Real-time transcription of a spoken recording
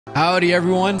Howdy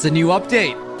everyone, it's a new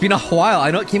update. It's been a while.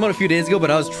 I know it came out a few days ago, but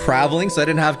I was traveling, so I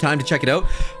didn't have time to check it out.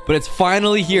 But it's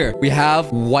finally here. We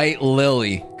have White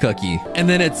Lily cookie. And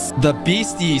then it's the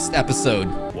Beast East episode.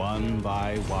 One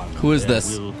by one, who is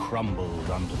this? will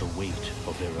crumbled under the weight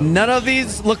of their own. None of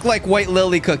these look like White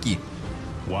Lily cookie.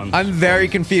 Once I'm very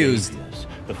confused. saviors,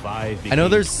 the five I know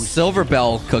there's became Silver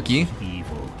Bell cookie.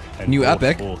 evil and New brought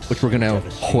epic, forth which we're gonna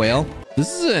devastation. whale.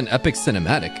 This is an epic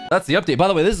cinematic. That's the update. By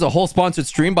the way, this is a whole sponsored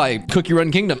stream by Cookie Run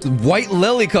Kingdom. White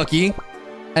Lily cookie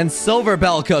and Silver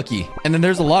Bell cookie. And then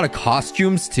there's a lot of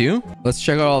costumes too. Let's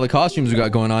check out all the costumes we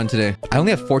got going on today. I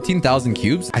only have 14,000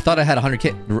 cubes. I thought I had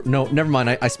 100k. No, never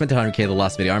mind. I spent 100k the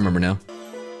last video. I remember now.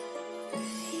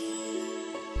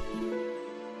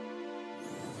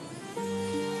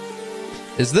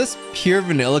 Is this pure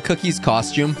vanilla cookie's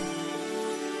costume?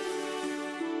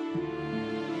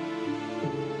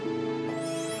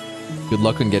 Good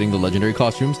luck on getting the legendary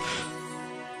costumes.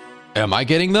 Am I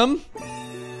getting them?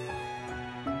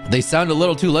 They sound a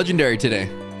little too legendary today.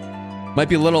 Might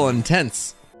be a little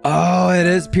intense. Oh, it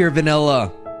is pure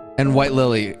vanilla and White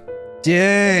Lily.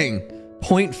 Dang.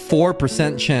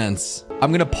 0.4% chance.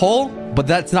 I'm gonna pull, but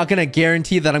that's not gonna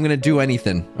guarantee that I'm gonna do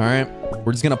anything. All right,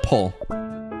 we're just gonna pull.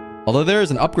 Although there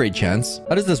is an upgrade chance.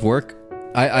 How does this work?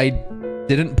 I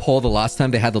didn't pull the last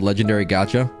time they had the legendary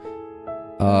gacha.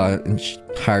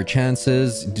 Higher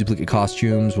chances, duplicate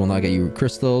costumes will not get you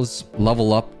crystals.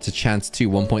 Level up to chance 2,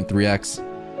 1.3x.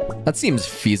 That seems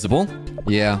feasible.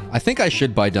 Yeah, I think I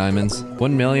should buy diamonds.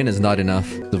 1 million is not enough.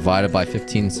 Divided by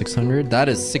 15,600. That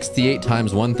is 68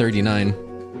 times 139.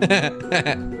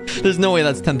 There's no way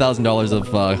that's $10,000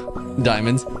 of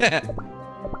diamonds.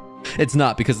 It's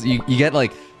not, because you get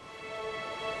like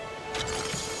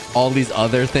all these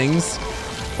other things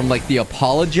from like the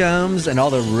Apollo gems and all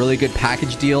the really good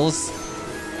package deals.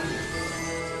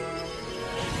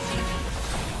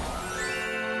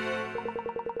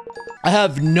 I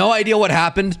have no idea what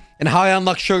happened and how I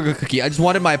unlocked Sugar Cookie. I just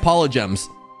wanted my Apollo gems.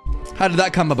 How did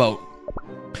that come about?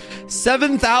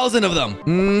 7,000 of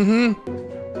them.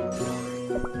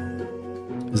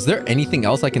 Is there anything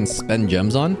else I can spend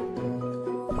gems on?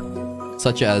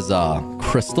 Such as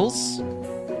crystals?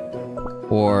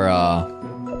 Or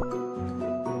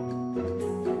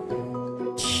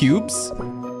cubes?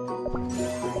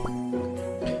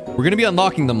 We're gonna be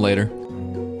unlocking them later.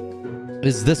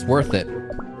 Is this worth it?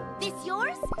 This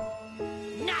yours?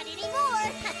 Not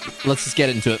anymore. Let's just get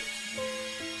into it.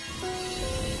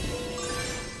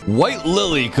 White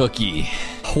Lily cookie.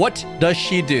 What does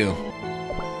she do?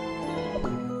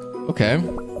 Okay.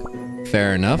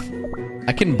 Fair enough.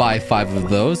 I can buy 5 of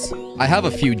those. I have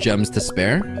a few gems to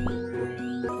spare.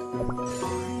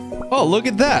 Oh, look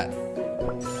at that.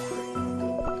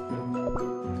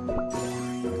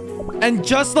 And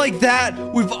just like that,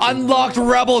 we've unlocked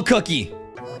Rebel Cookie.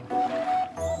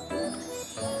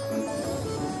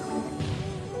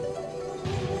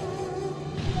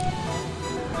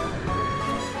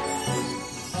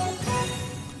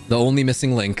 The only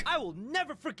missing link. I will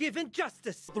never forgive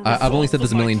injustice. I've only said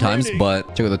this a million times,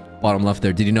 but check out the bottom left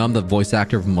there. Did you know I'm the voice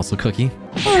actor of Muscle Cookie?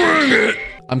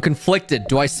 I'm conflicted.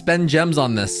 Do I spend gems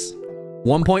on this?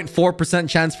 1.4%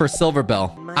 chance for Silver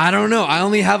Bell. I don't know. I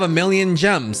only have 1 million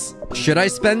gems. Should I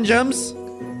spend gems?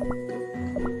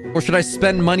 Or should I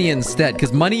spend money instead?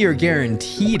 Because money, you're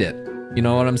guaranteed it. You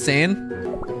know what I'm saying?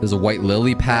 There's a White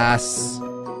Lily pass.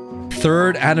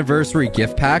 3rd anniversary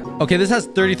gift pack. Okay, this has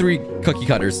 33 cookie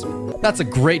cutters. That's a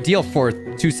great deal for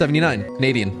 $279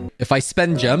 Canadian. If I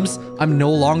spend gems, I'm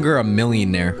no longer a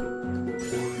millionaire.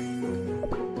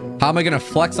 How am I gonna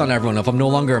flex on everyone if I'm no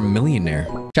longer a millionaire?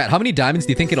 Chat, how many diamonds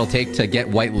do you think it'll take to get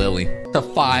White Lily? It's a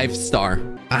 5-star.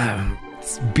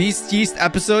 Beast East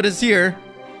episode is here.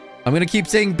 I'm gonna keep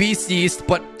saying Beast East,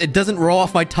 but it doesn't roll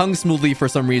off my tongue smoothly for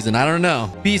some reason. I don't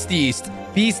know. Beast East.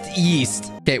 Beast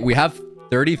East. Okay, we have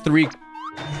 33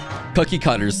 cookie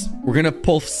cutters. We're gonna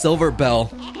pull Silver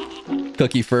Bell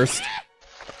cookie first.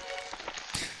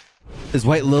 Is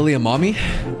White Lily a mommy?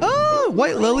 Oh,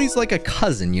 White Lily's like a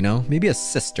cousin, you know? Maybe a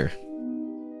sister.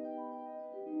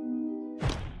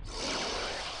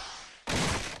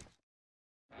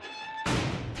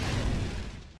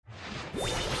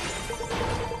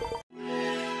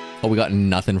 Oh, we got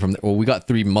nothing from there. Well, we got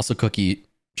 3 muscle cookie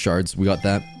shards. We got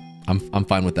that. I'm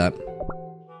fine with that.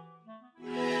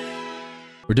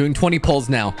 We're doing 20 pulls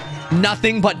now.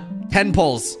 Nothing but 10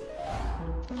 pulls.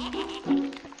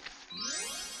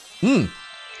 You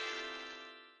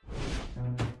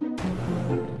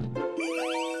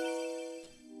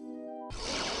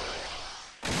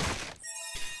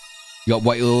got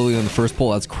White Lily on the first pull.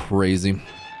 That's crazy.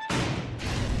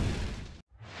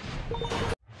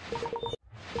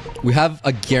 We have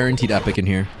a guaranteed epic in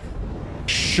here.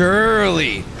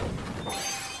 Surely.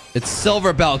 It's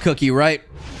Silver Bell Cookie, right?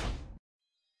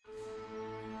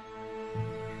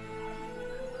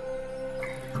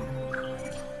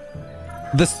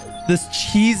 This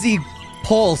cheesy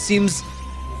pull seems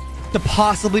to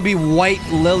possibly be White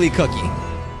Lily Cookie.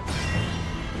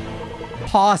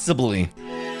 Possibly.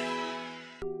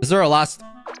 Is there a last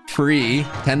free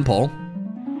 10 pull?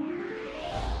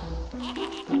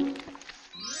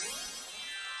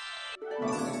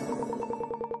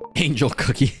 Angel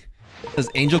Cookie. Has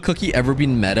Angel Cookie ever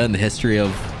been meta in the history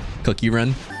of Cookie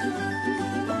Run?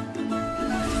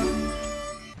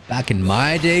 Back in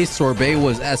my day, Sorbet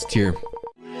was S tier.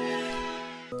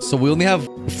 So we only have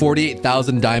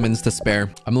 48,000 diamonds to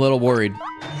spare. I'm a little worried.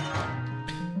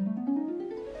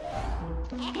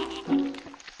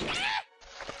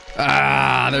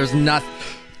 Ah, there's nothing.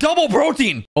 Double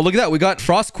protein! Oh, look at that. We got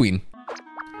Frost Queen.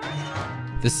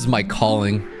 This is my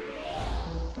calling.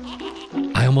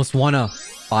 I almost want a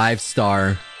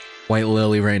 5-star White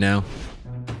Lily right now.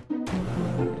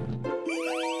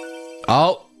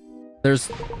 Oh, there's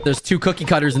 2 cookie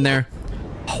cutters in there.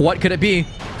 What could it be?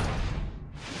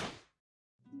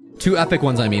 2 epic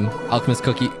ones, I mean. Alchemist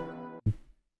Cookie.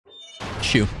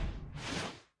 Shoe.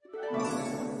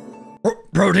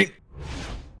 Protein.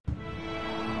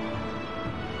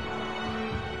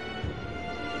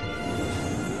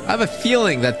 I have a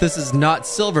feeling that this is not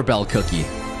Silver Bell Cookie.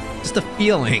 Just a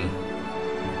feeling.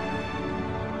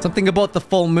 Something about the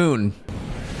full moon.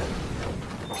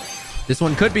 This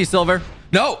one could be silver.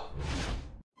 No!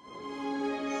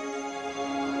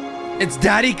 It's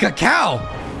Daddy Cacao!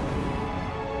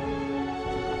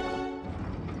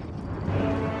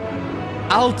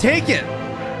 I'll take it!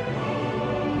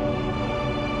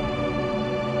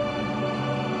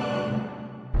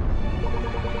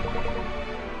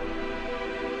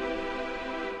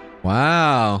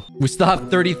 Wow. We still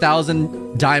have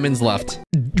 30,000 diamonds left.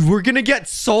 We're gonna get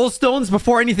soul stones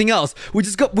before anything else. We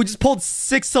just pulled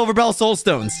 6 Silver Bell soul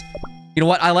stones. You know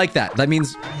what? I like that. That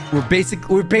means we're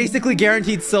basically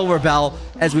guaranteed Silver Bell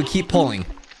as we keep pulling.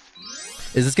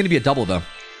 Is this gonna be a double though?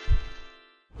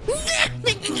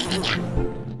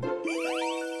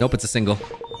 Nope, it's a single.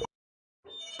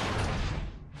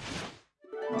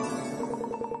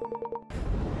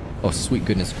 Oh, sweet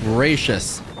goodness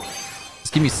gracious.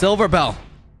 Just give me Silver Bell.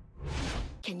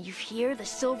 Can you hear the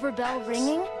silver bell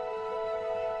ringing?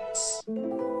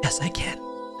 Yes, I can.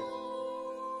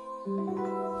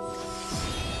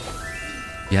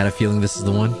 You had a feeling this is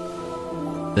the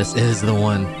one? This is the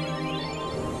one.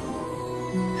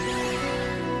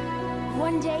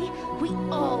 One day, we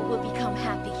all will become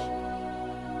happy.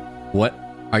 What?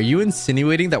 Are you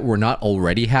insinuating that we're not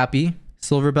already happy,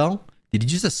 Silver Bell? Did you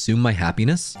just assume my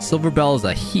happiness? Silver Bell is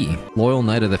a he, loyal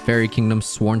knight of the fairy kingdom,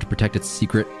 sworn to protect its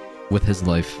secret with his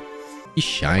life. He's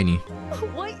shiny.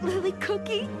 White Lily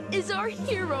Cookie is our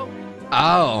hero.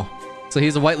 Oh, so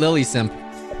he's a White Lily simp.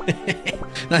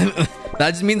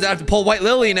 That just means I have to pull White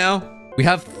Lily now. We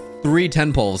have 3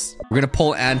 10 pulls. We're gonna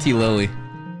pull Auntie Lily.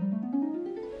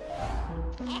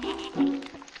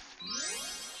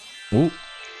 Ooh,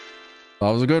 that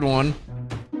was a good one.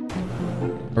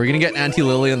 Are we gonna get Auntie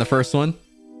Lily on the first one?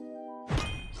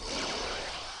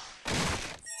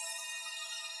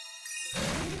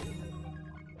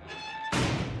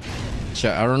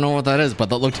 I don't know what that is, but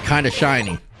that looked kind of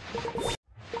shiny.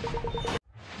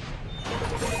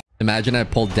 Imagine I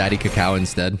pulled Daddy Cacao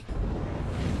instead.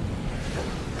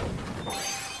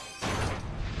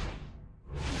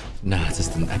 Nah, it's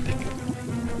just an epic.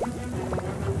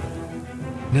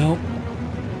 Nope.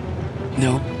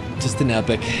 Nope. Just an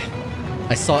epic.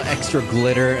 I saw extra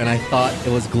glitter and I thought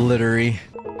it was glittery.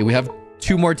 Okay, we have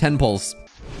 2 more 10 pulls.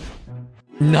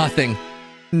 Nothing.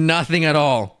 Nothing at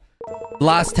all.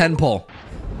 Last 10 pull.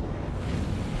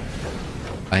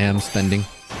 I am spending.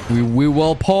 We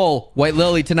will pull White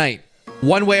Lily tonight.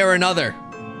 One way or another.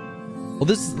 Well,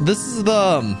 this is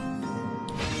the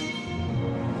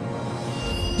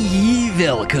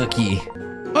evil cookie.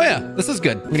 Oh yeah, this is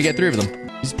good. I'm gonna get 3 of them.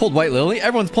 He's pulled White Lily.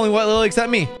 Everyone's pulling White Lily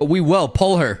except me. But we will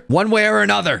pull her one way or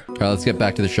another. All right, let's get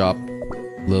back to the shop.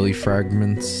 Lily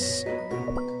fragments.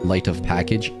 Light of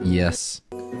package. Yes.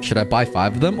 Should I buy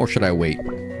 5 of them or should I wait?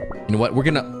 You know what? We're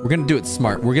gonna do it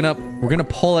smart. We're gonna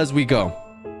pull as we go.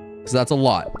 Cause that's a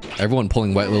lot. Everyone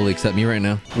pulling White Lily except me right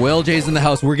now. Will J's in the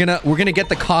house. We're gonna get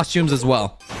the costumes as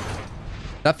well.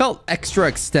 That felt extra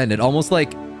extended, almost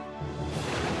like.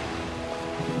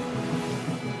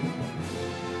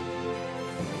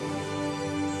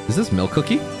 Is this Milk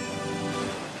Cookie?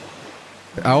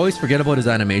 I always forget about his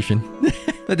animation.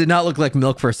 That did not look like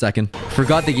milk for a second.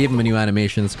 Forgot they gave him a new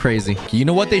animation. It's crazy. You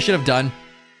know what they should have done?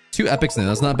 2 epics in.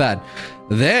 That's not bad.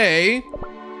 They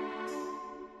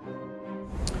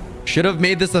should have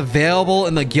made this available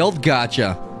in the guild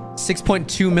gacha.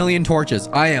 6.2 million torches.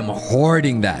 I am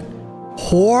hoarding that.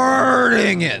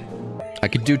 Hoarding it. I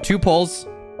could do 2 pulls.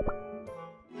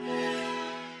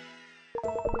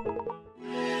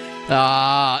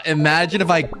 Imagine if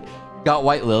I got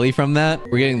White Lily from that.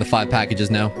 We're getting the 5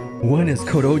 packages now. When is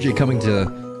Code OJ coming to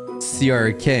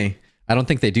CRK? I don't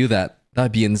think they do that.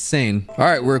 That'd be insane. All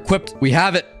right, we're equipped. We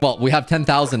have it. Well, we have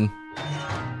 10,000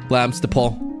 lamps to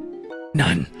pull.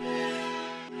 None.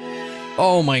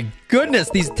 Oh my goodness,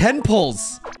 these 10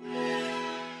 pulls.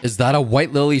 Is that a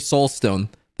White Lily Soulstone?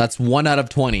 That's 1 out of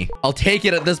 20. I'll take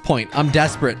it at this point. I'm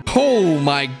desperate. Oh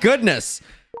my goodness.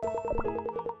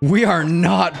 We are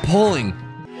not pulling.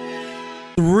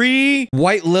 3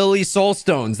 White Lily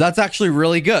Soulstones. That's actually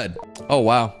really good. Oh,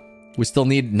 wow. We still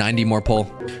need 90 more pull.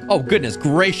 Oh, goodness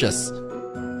gracious.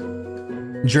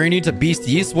 Journey to Beast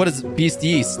Yeast? What is Beast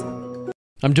Yeast?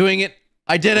 I'm doing it.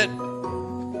 I did it.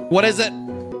 What is it?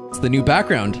 It's the new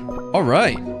background. All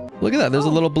right. Look at that. There's a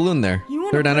little balloon there.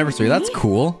 3rd anniversary. That's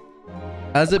cool.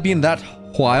 Has it been that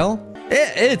while?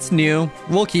 It's new.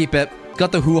 We'll keep it.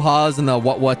 Got the hoo-has and the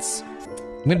what's.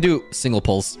 I'm gonna do single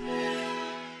pulls.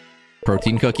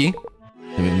 Protein cookie.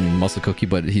 I mean, muscle cookie,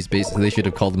 but he's basically, they should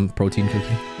have called him protein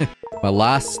cookie. My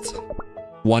last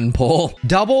 1 pull.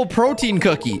 Double protein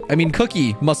cookie. I mean,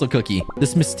 cookie, muscle cookie.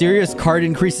 This mysterious card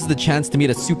increases the chance to meet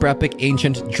a super epic,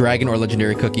 ancient, dragon, or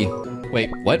legendary cookie.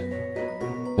 Wait, what?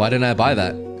 Why didn't I buy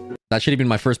that? That should have been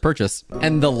my first purchase.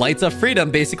 And the Lights of Freedom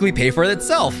basically pay for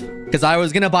itself. Because I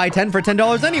was gonna buy 10 for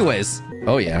 $10 anyways.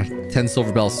 Oh yeah, 10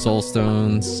 Silver Bell Soul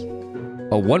Stones.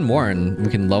 Oh, 1 more and we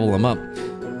can level them up.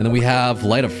 And then we have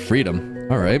Light of Freedom.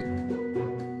 All right.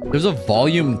 There's a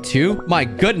volume 2. My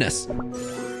goodness.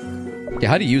 Okay,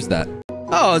 how do you use that?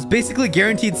 Oh, it's basically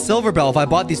guaranteed Silver Bell if I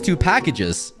bought these 2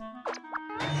 packages.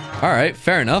 All right,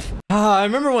 fair enough. I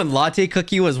remember when Latte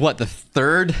Cookie was, what, the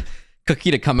 3rd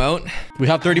cookie to come out? We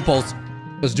have 30 pulls.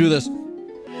 Let's do this.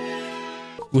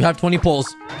 We have 20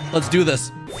 pulls. Let's do this.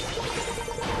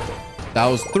 That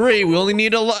was 3. We only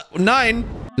need 9.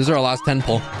 This is our last 10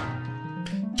 pull.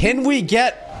 Can we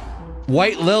get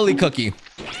White Lily Cookie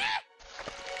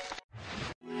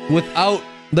without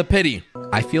the pity?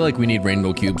 I feel like we need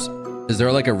rainbow cubes. Is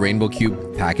there like a rainbow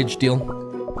cube package deal?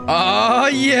 Oh,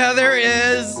 yeah, there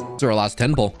is. This is our last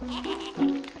 10 pull.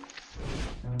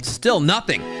 Still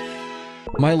nothing.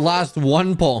 My last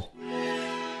 1 pull.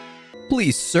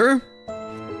 Please, sir.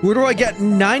 Where do I get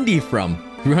 90 from?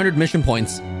 300 mission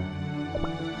points.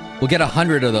 We'll get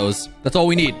 100 of those. That's all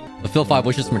we need. Fulfill 5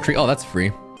 wishes from a tree. Oh, that's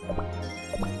free.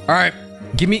 All right.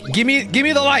 Give me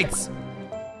the lights.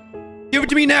 Give it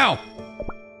to me now.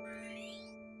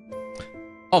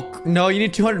 Oh, no, you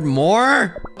need 200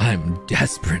 more? I'm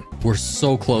desperate. We're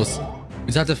so close. We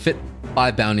just have to fit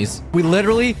 5 bounties. We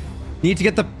literally need to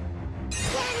get the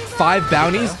 5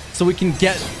 bounties so we can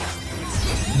get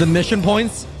the mission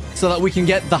points so that we can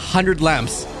get the 100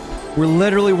 lamps. We're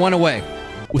literally 1 away.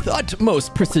 With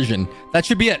utmost precision. That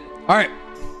should be it. All right.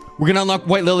 We're going to unlock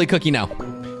White Lily Cookie now.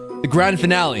 The grand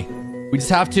finale. We just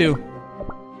have to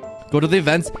go to the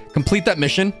events, complete that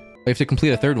mission. We have to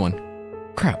complete a 3rd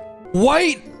one. Crap.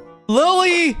 White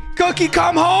Lily Cookie,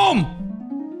 come home!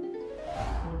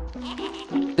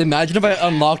 Imagine if I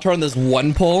unlocked her on this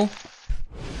 1 pull.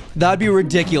 That'd be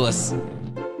ridiculous.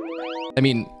 I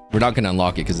mean, we're not going to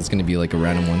unlock it because it's going to be like a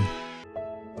random one.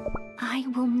 I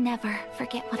will never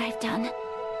forget what I've done.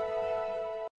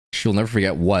 She'll never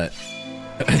forget what.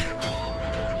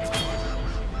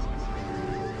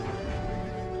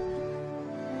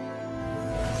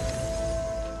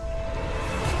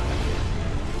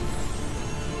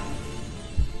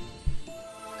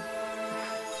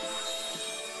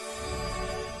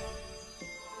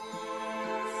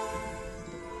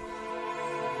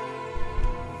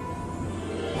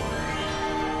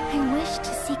 I wish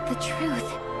to seek the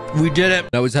truth. We did it.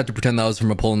 I always had to pretend that was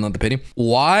from a pull and not the pity.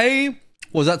 Why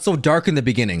was that so dark in the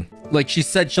beginning? Like she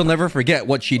said, she'll never forget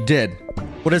what she did.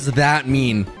 What does that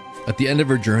mean? At the end of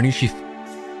her journey, she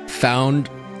found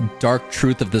dark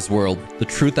truth of this world. The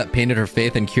truth that painted her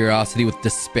faith and curiosity with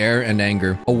despair and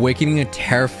anger, awakening a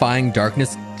terrifying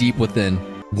darkness deep within.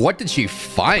 What did she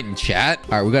find, chat?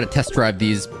 All right, we got to test drive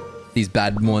these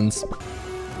bad ones.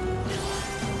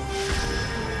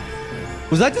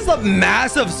 Was that just a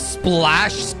massive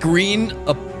splash screen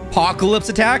apocalypse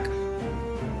attack?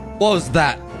 What was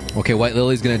that? Okay, White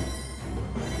Lily's gonna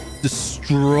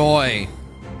destroy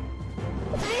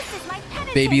This is my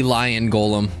penitence. baby lion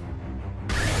golem.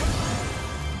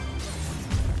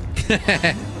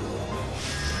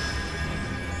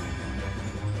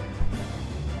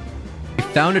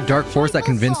 Found a dark force that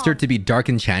convinced her to be Dark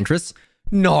Enchantress.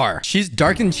 Nar. She's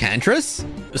Dark Enchantress?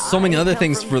 There's so many other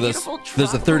things for this.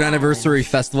 There's the 3rd anniversary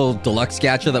festival deluxe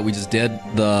gacha that we just did.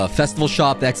 The festival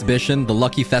shop, the exhibition, the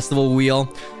lucky festival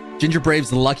wheel, Ginger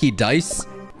Brave's lucky dice,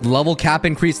 level cap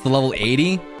increase to level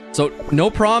 80. So no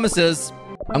promises.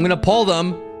 I'm gonna pull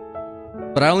them,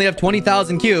 but I only have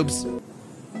 20,000 cubes.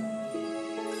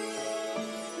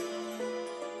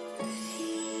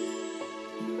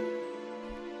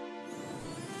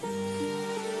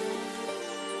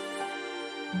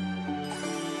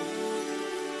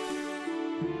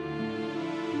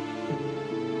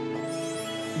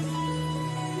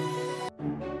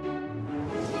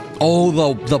 Oh,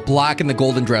 the black and the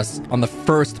golden dress on the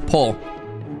first pull.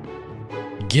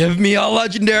 Give me a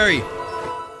legendary.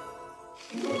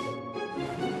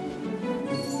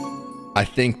 I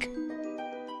think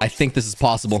this is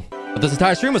possible. But this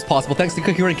entire stream was possible thanks to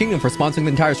Cookie Run Kingdom for sponsoring the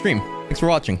entire stream. Thanks for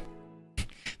watching.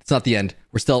 It's not the end.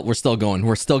 We're still going.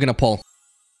 We're still gonna pull.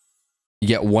 You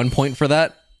get 1 point for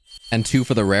that, and 2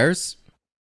 for the rares.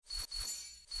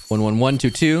 1 1 1 2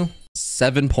 2.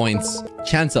 7 points.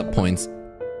 Chance up points.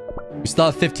 We still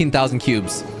have 15,000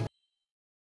 cubes.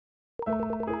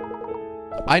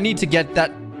 I need to get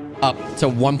that up to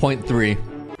 1.3.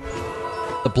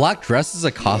 The black dress is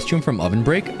a costume from Oven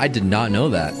Break? I did not know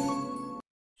that.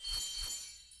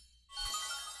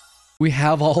 We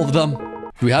have all of them.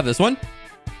 Do we have this one?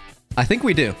 I think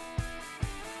we do.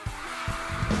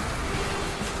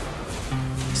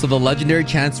 So the legendary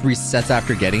chance resets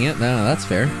after getting it? No, that's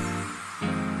fair.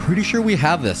 Pretty sure we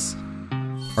have this.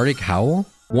 Arctic Howl?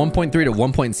 1.3 to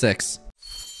 1.6.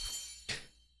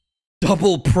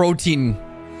 Double protein.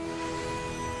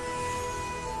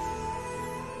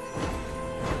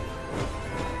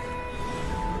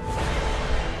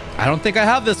 I don't think I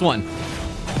have this one.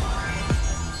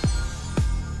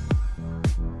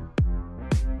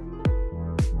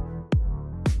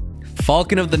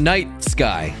 Falcon of the Night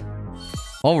Sky.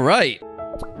 All right.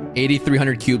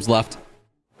 8,300 cubes left.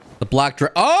 The black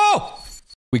dress. Oh!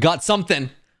 We got something.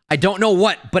 I don't know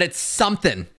what, but it's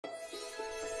something.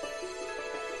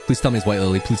 Please tell me it's White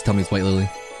Lily. Please tell me it's White Lily.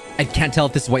 I can't tell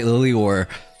if this is White Lily or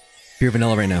Pure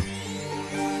Vanilla right now.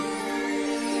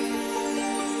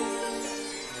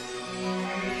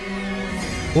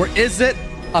 Or is it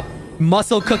a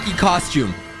muscle cookie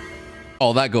costume?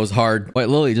 Oh, that goes hard. White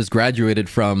Lily just graduated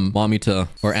from mommy to,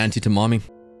 or auntie to mommy.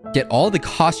 Get all the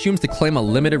costumes to claim a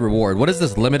limited reward. What is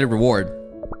this limited reward?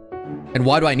 And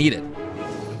why do I need it?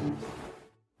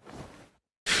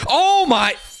 Oh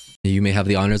my! You may have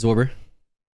the honors, Wilbur.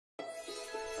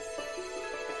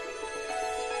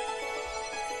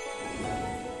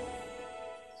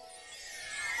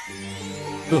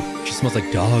 Ugh, she smells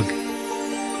like dog.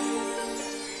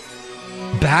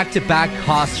 Back-to-back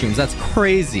costumes. That's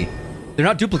crazy. They're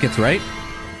not duplicates, right?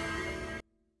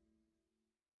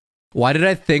 Why did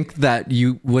I think that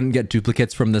you wouldn't get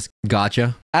duplicates from this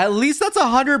gacha? At least that's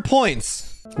 100 points.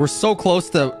 We're so close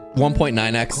to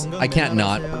 1.9x. I can't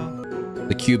not.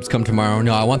 The cubes come tomorrow.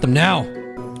 No, I want them now.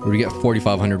 We get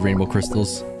 4,500 rainbow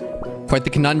crystals. Quite the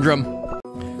conundrum.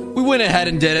 We went ahead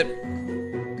and did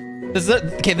it. This is it.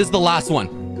 Okay, this is the last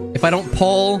one. If I don't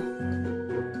pull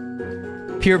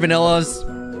Pure Vanilla's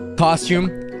costume,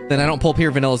 then I don't pull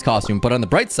Pure Vanilla's costume. But on the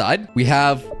bright side, we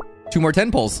have 2 more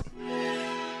 10 pulls.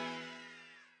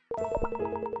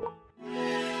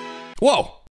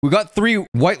 Whoa! We got 3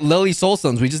 White Lily Soul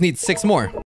Stones. We just need 6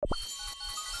 more.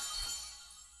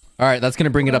 Alright, that's gonna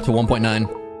bring it up to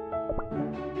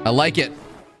 1.9. I like it.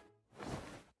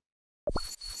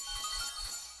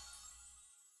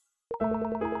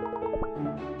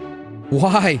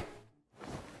 Why?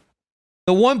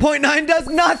 The 1.9 does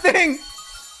nothing!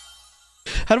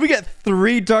 How do we get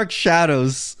 3 Dark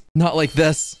Shadows? Not like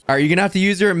this. Alright, you're gonna have to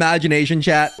use your imagination,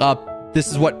 chat. This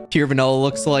is what Pure Vanilla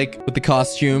looks like with the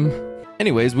costume.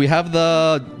 Anyways, we have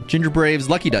the Ginger Brave's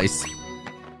lucky dice.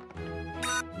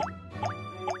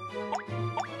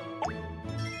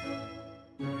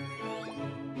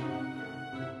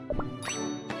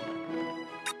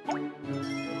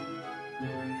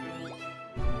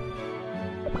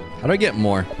 How do I get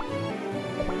more?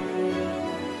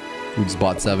 We just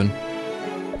bought 7.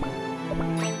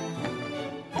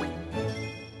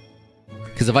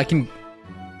 Because if I can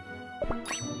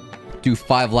do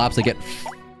 5 laps, I get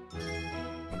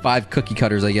 5 cookie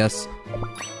cutters, I guess.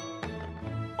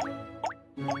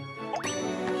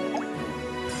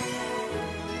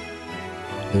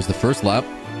 There's the first lap.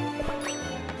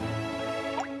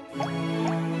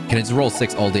 Can I just roll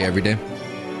 6 all day, every day?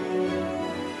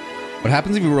 What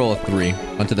happens if you roll a 3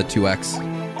 onto the 2x?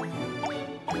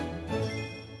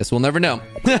 Guess we'll never know.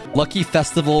 Lucky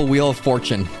Festival Wheel of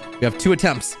Fortune. We have 2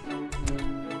 attempts.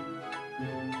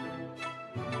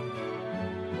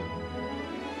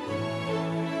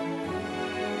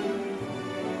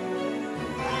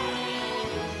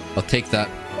 I'll take that.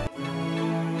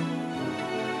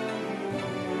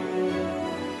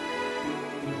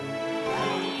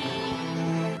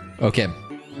 Okay.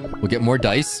 We'll get more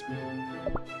dice.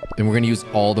 Then we're going to use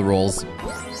all the rolls.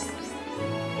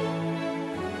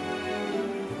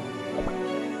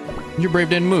 Your Brave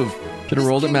didn't move. Should have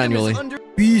rolled it manually.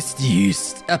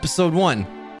 Beasties, episode 1.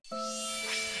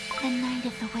 The Night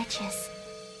of the Witches,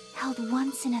 held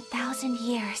once in 1,000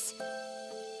 years.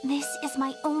 This is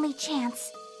my only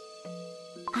chance.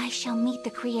 I shall meet the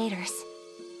creators,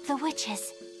 the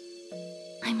witches.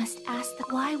 I must ask them,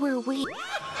 why were we?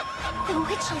 The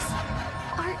witches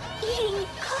are eating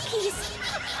cookies.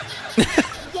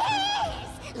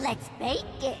 Yes, let's bake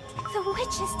it. The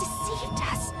witches deceived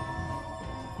us.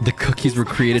 The cookies were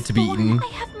created to be eaten. I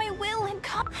have my will and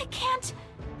I can't.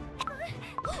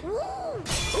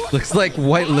 Looks like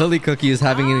White Lily Cookie is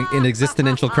having an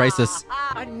existential crisis.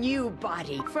 A new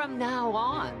body. From now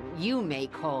on, you may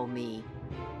call me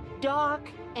Dark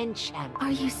Enchantress.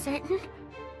 Are you certain?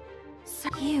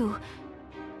 You.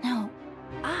 No,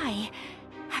 I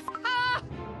have. Ah!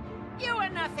 You are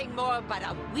nothing more but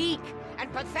a weak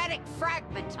and pathetic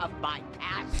fragment of my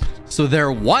past. So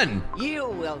they're one. You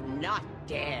will not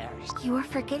dare. You are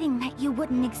forgetting that you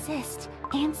wouldn't exist.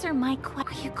 Answer my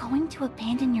question. Are you going to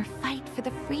abandon your fight for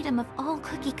the freedom of all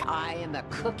cookie? I am a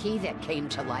cookie that came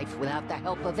to life without the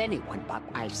help of anyone but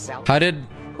myself. How did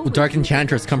Dark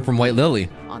Enchantress come from White Lily?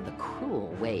 On the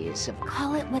cruel ways of...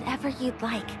 Call it whatever you'd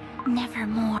like.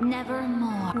 Nevermore.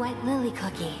 Nevermore. White Lily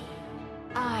Cookie.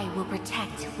 I will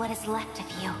protect what is left of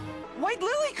you. White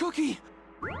Lily Cookie!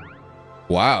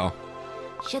 Wow.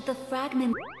 Should the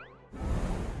fragment...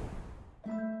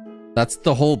 That's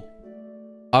the whole...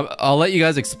 I'll let you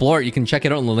guys explore it. You can check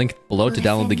it out in the link below to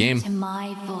download the game. To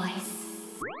my voice.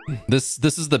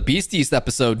 This is the Beasties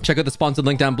episode. Check out the sponsored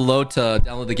link down below to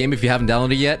download the game if you haven't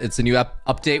downloaded it yet. It's a new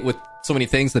update with so many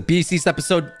things. The Beasties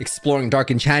episode, exploring Dark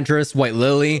Enchantress, White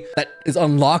Lily. That is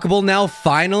unlockable now,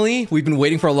 finally. We've been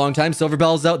waiting for a long time. Silver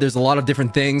Bell's out. There's a lot of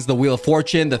different things. The Wheel of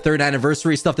Fortune, the 3rd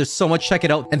anniversary stuff. There's so much. Check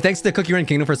it out. And thanks to Cookie Run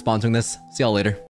Kingdom for sponsoring this. See y'all later.